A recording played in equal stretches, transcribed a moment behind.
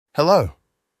Hello.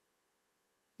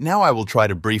 Now I will try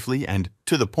to briefly and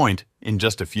to the point, in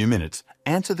just a few minutes,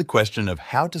 answer the question of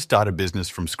how to start a business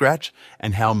from scratch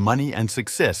and how money and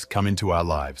success come into our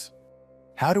lives.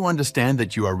 How to understand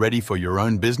that you are ready for your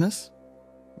own business?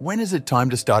 When is it time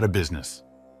to start a business?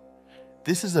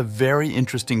 This is a very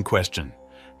interesting question.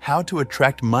 How to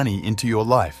attract money into your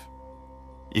life.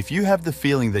 If you have the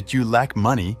feeling that you lack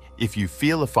money, if you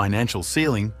feel a financial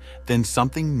ceiling, then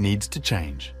something needs to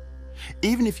change.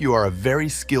 Even if you are a very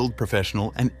skilled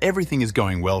professional and everything is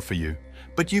going well for you,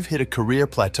 but you've hit a career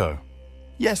plateau.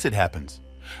 Yes, it happens.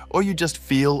 Or you just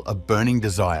feel a burning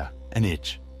desire, an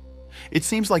itch. It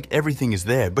seems like everything is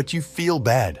there, but you feel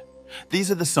bad.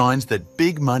 These are the signs that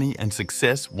big money and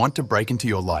success want to break into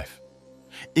your life.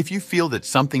 If you feel that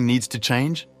something needs to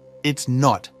change, it's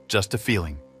not just a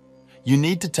feeling. You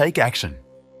need to take action.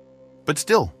 But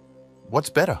still,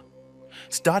 what's better?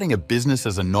 Starting a business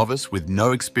as a novice with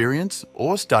no experience,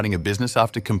 or starting a business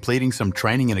after completing some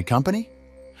training in a company?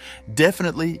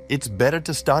 Definitely, it's better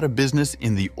to start a business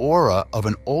in the aura of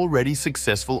an already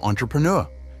successful entrepreneur,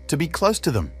 to be close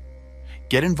to them.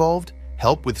 Get involved,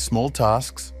 help with small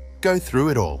tasks, go through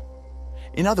it all.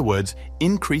 In other words,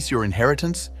 increase your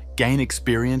inheritance, gain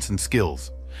experience and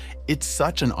skills. It's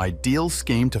such an ideal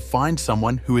scheme to find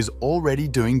someone who is already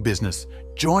doing business.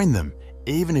 Join them,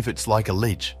 even if it's like a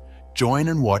leech. Join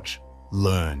and watch,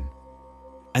 learn.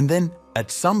 And then, at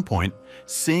some point,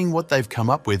 seeing what they've come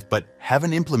up with but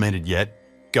haven't implemented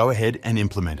yet, go ahead and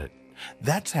implement it.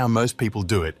 That's how most people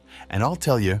do it, and I'll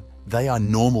tell you, they are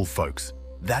normal folks.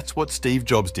 That's what Steve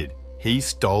Jobs did. He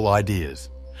stole ideas.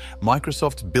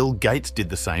 Microsoft's Bill Gates did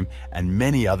the same, and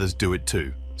many others do it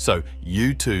too. So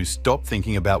you too stop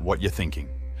thinking about what you're thinking.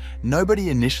 Nobody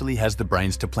initially has the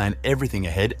brains to plan everything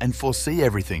ahead and foresee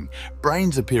everything.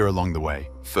 Brains appear along the way.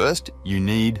 First, you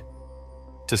need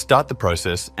to start the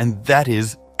process, and that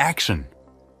is action.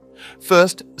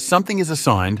 First, something is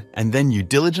assigned, and then you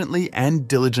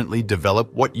diligently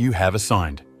develop what you have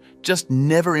assigned. Just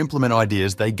never implement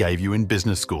ideas they gave you in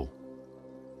business school.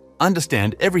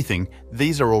 Understand everything,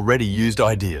 these are already used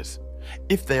ideas.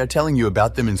 If they are telling you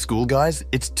about them in school, guys,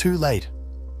 it's too late.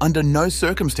 Under no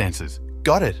circumstances.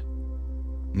 Got it.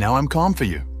 Now I'm calm for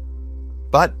you.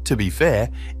 But to be fair,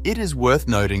 it is worth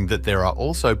noting that there are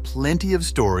also plenty of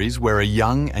stories where a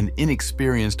young and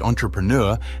inexperienced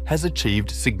entrepreneur has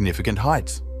achieved significant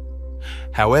heights.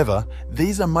 However,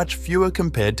 these are much fewer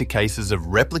compared to cases of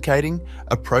replicating,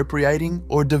 appropriating,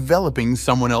 or developing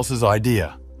someone else's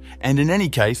idea. And in any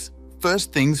case,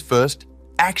 first things first,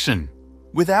 action.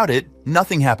 Without it,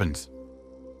 nothing happens.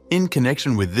 In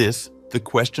connection with this, the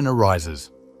question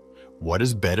arises, what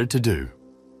is better to do?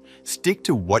 Stick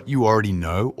to what you already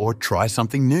know or try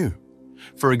something new.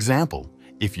 For example,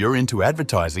 if you're into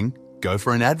advertising, go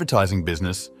for an advertising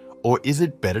business, or is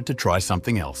it better to try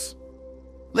something else?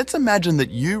 Let's imagine that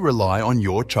you rely on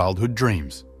your childhood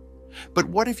dreams. But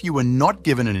what if you were not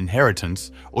given an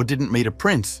inheritance or didn't meet a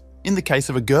prince, in the case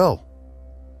of a girl?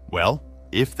 Well,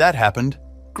 if that happened,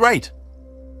 great.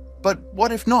 But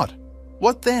what if not?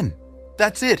 What then?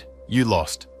 That's it, you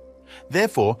lost.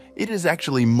 Therefore, it is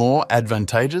actually more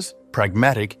advantageous,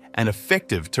 pragmatic, and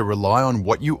effective to rely on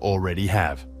what you already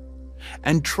have.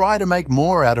 And try to make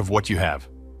more out of what you have.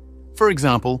 For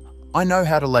example, I know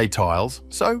how to lay tiles,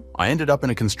 so I ended up in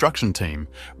a construction team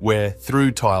where,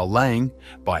 through tile laying,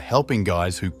 by helping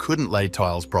guys who couldn't lay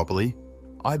tiles properly,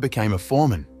 I became a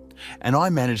foreman. And I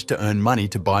managed to earn money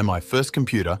to buy my first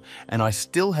computer, and I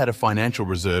still had a financial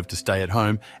reserve to stay at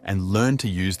home and learn to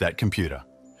use that computer.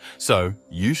 So,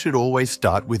 you should always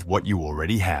start with what you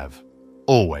already have.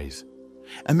 Always.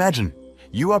 Imagine,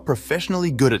 you are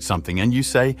professionally good at something and you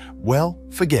say, well,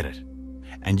 forget it.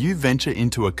 And you venture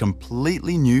into a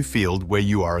completely new field where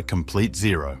you are a complete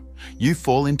zero. You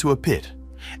fall into a pit.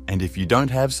 And if you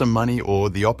don't have some money or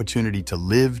the opportunity to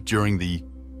live during the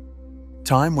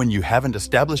time when you haven't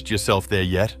established yourself there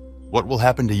yet, what will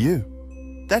happen to you?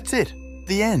 That's it.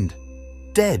 The end.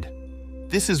 Dead.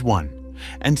 This is one.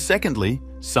 And secondly,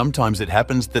 sometimes it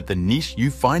happens that the niche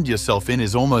you find yourself in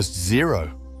is almost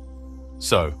zero.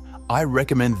 So, I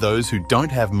recommend those who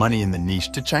don't have money in the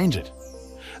niche to change it.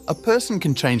 A person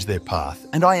can change their path,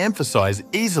 and I emphasize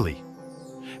easily.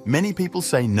 Many people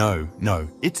say no,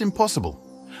 it's impossible.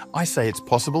 I say it's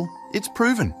possible, it's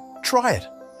proven. Try it.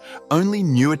 Only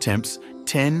new attempts,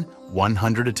 10,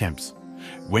 100 attempts.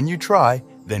 When you try,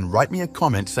 then write me a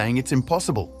comment saying it's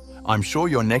impossible. I'm sure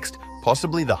your next,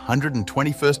 possibly the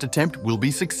 121st attempt will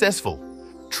be successful.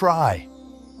 Try.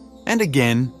 And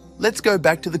again, let's go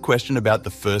back to the question about the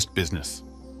first business.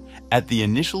 At the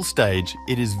initial stage,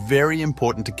 it is very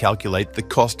important to calculate the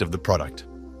cost of the product.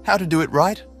 How to do it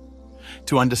right?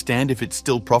 To understand if it's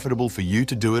still profitable for you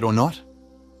to do it or not?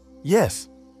 Yes.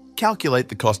 Calculate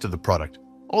the cost of the product.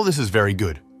 All this is very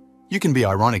good. You can be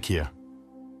ironic here.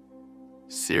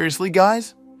 Seriously,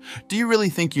 guys? Do you really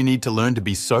think you need to learn to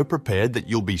be so prepared that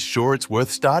you'll be sure it's worth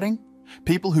starting?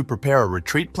 People who prepare a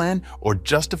retreat plan or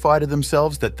justify to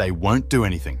themselves that they won't do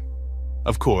anything.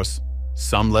 Of course,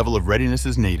 some level of readiness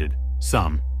is needed.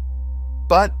 Some.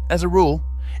 But, as a rule,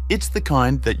 it's the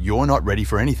kind that you're not ready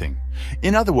for anything.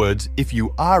 In other words, if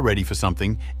you are ready for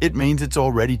something, it means it's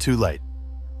already too late.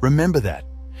 Remember that.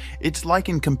 It's like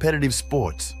in competitive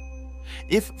sports.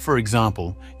 If, for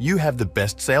example, you have the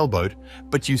best sailboat,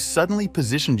 but you suddenly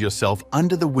positioned yourself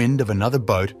under the wind of another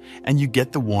boat and you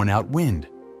get the worn-out wind,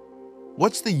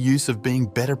 what's the use of being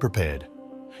better prepared?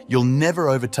 You'll never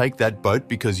overtake that boat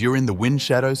because you're in the wind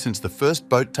shadow since the first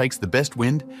boat takes the best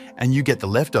wind and you get the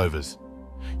leftovers.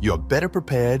 You're better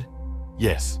prepared.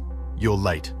 Yes, you're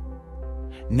late.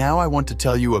 Now I want to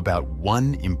tell you about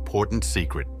one important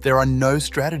secret. There are no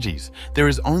strategies. There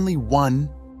is only one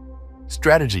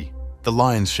strategy, the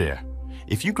lion's share.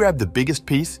 If you grab the biggest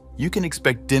piece, you can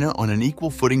expect dinner on an equal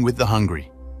footing with the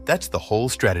hungry. That's the whole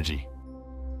strategy.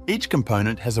 Each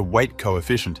component has a weight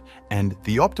coefficient, and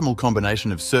the optimal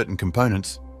combination of certain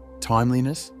components,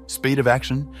 timeliness, speed of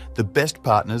action, the best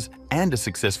partners, and a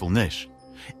successful niche,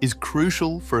 is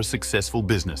crucial for a successful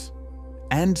business.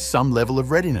 And some level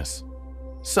of readiness.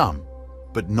 Some,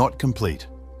 but not complete.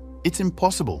 It's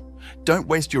impossible. Don't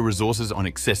waste your resources on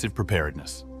excessive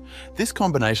preparedness. This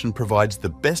combination provides the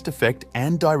best effect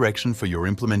and direction for your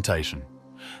implementation.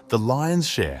 The lion's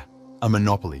share, a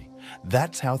monopoly.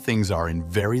 That's how things are in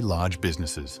very large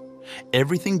businesses.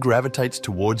 Everything gravitates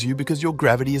towards you because your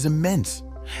gravity is immense.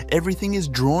 Everything is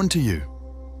drawn to you.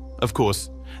 Of course,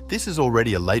 this is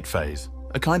already a late phase,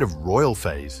 a kind of royal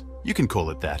phase. You can call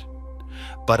it that.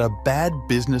 But a bad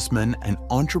businessman and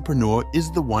entrepreneur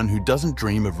is the one who doesn't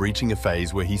dream of reaching a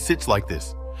phase where he sits like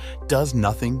this, does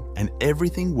nothing, and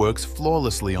everything works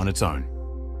flawlessly on its own.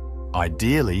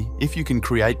 Ideally, if you can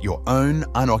create your own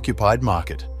unoccupied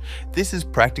market, this is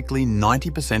practically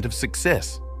 90% of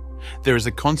success. There is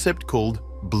a concept called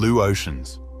blue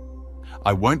oceans.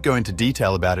 I won't go into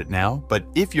detail about it now, but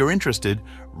if you're interested,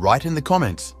 write in the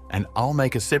comments and I'll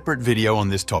make a separate video on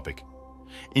this topic.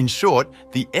 In short,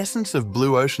 the essence of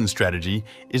blue ocean strategy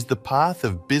is the path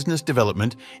of business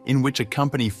development in which a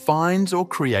company finds or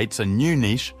creates a new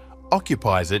niche,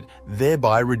 occupies it,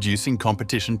 thereby reducing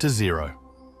competition to zero.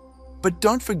 But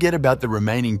don't forget about the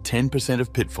remaining 10%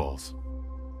 of pitfalls.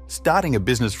 Starting a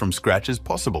business from scratch is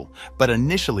possible, but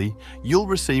initially, you'll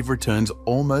receive returns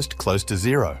almost close to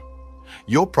zero.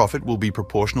 Your profit will be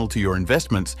proportional to your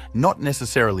investments, not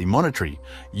necessarily monetary.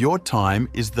 Your time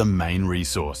is the main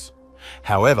resource.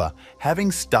 However,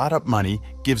 having startup money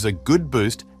gives a good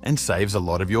boost and saves a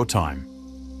lot of your time.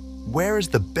 Where is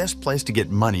the best place to get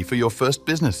money for your first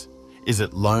business? Is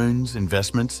it loans,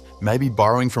 investments, maybe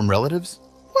borrowing from relatives?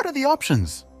 What are the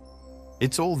options?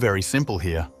 It's all very simple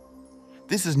here.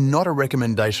 This is not a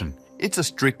recommendation, it's a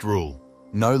strict rule.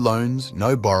 No loans,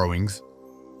 no borrowings.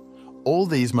 All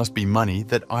these must be money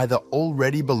that either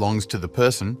already belongs to the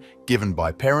person, given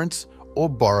by parents, or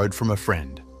borrowed from a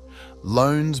friend.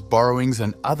 Loans, borrowings,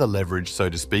 and other leverage, so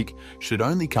to speak, should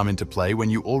only come into play when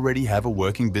you already have a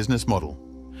working business model.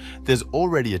 There's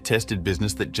already a tested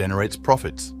business that generates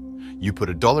profits. You put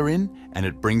 $1 in and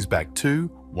it brings back 2,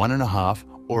 1.5,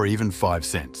 or even 5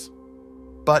 cents.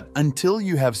 But until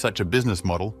you have such a business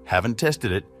model, haven't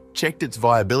tested it, checked its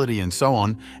viability and so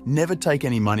on, never take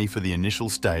any money for the initial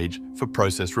stage for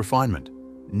process refinement.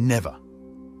 Never.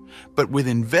 But with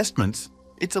investments,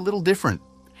 it's a little different.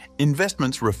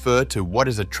 Investments refer to what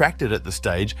is attracted at the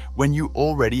stage when you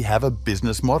already have a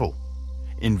business model.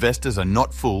 Investors are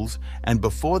not fools, and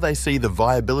before they see the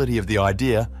viability of the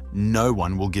idea, no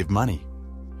one will give money.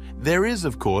 There is,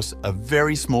 of course, a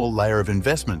very small layer of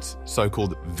investments,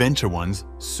 so-called venture ones,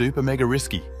 super mega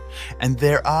risky. And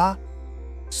there are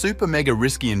super mega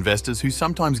risky investors who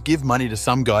sometimes give money to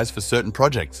some guys for certain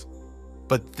projects.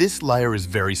 But this layer is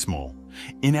very small.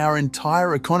 In our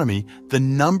entire economy, the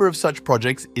number of such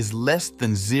projects is less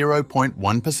than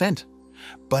 0.1%.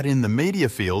 But in the media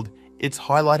field, it's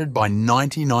highlighted by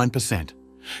 99%.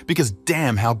 Because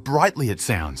damn how brightly it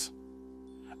sounds.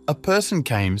 A person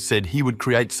came, said he would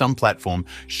create some platform,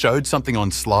 showed something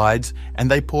on slides, and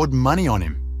they poured money on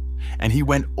him. And he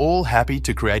went all happy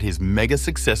to create his mega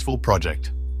successful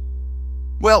project.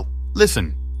 Well,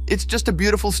 listen, it's just a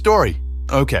beautiful story.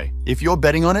 Okay, if you're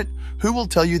betting on it, who will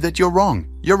tell you that you're wrong?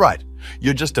 You're right.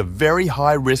 You're just a very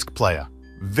high-risk player.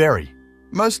 Very.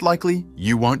 Most likely,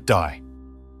 you won't die.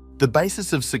 The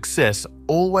basis of success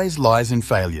always lies in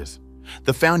failures.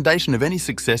 The foundation of any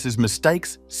success is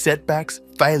mistakes, setbacks,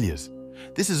 failures.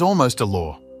 This is almost a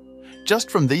law.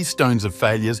 Just from these stones of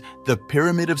failures, the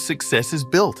pyramid of success is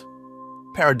built.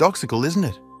 Paradoxical, isn't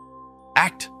it?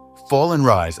 Act, fall and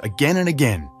rise again and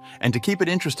again. And to keep it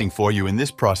interesting for you in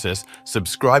this process,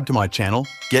 subscribe to my channel,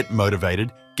 get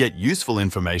motivated, get useful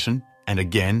information, and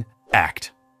again,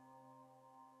 act.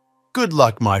 Good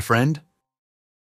luck, my friend.